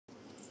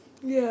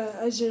Yeah,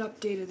 as an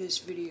update of this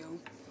video,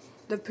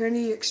 the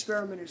penny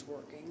experiment is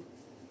working,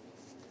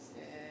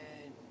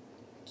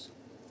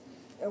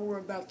 and we're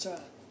about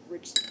to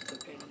rinse the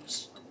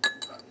pennies.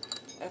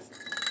 After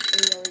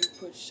we already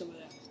put some of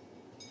them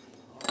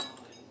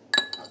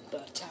on the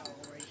towel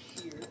right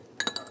here,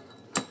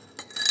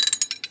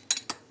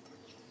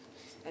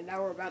 and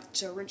now we're about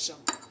to rinse them.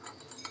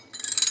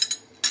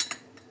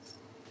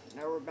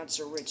 Now we're about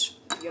to rinse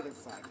the other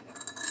 5 of them.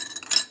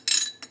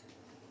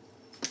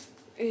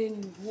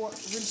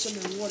 Rinse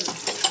them in water.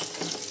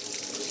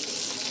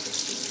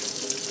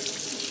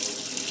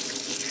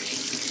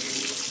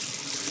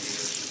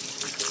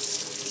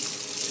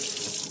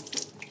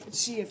 Let's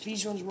see if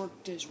these ones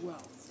worked as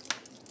well.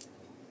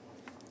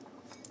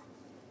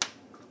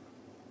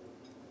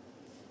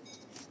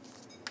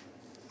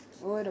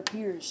 Well, it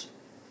appears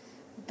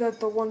that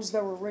the ones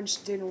that were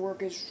rinsed didn't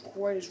work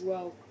quite as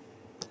well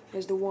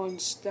as the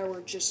ones that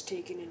were just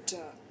taken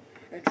into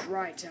a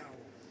dry towel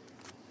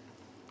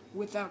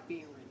without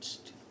being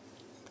rinsed.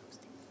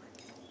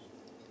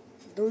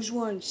 Those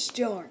ones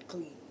still aren't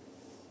clean.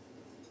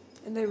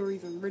 And they were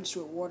even rinsed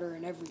with water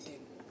and everything.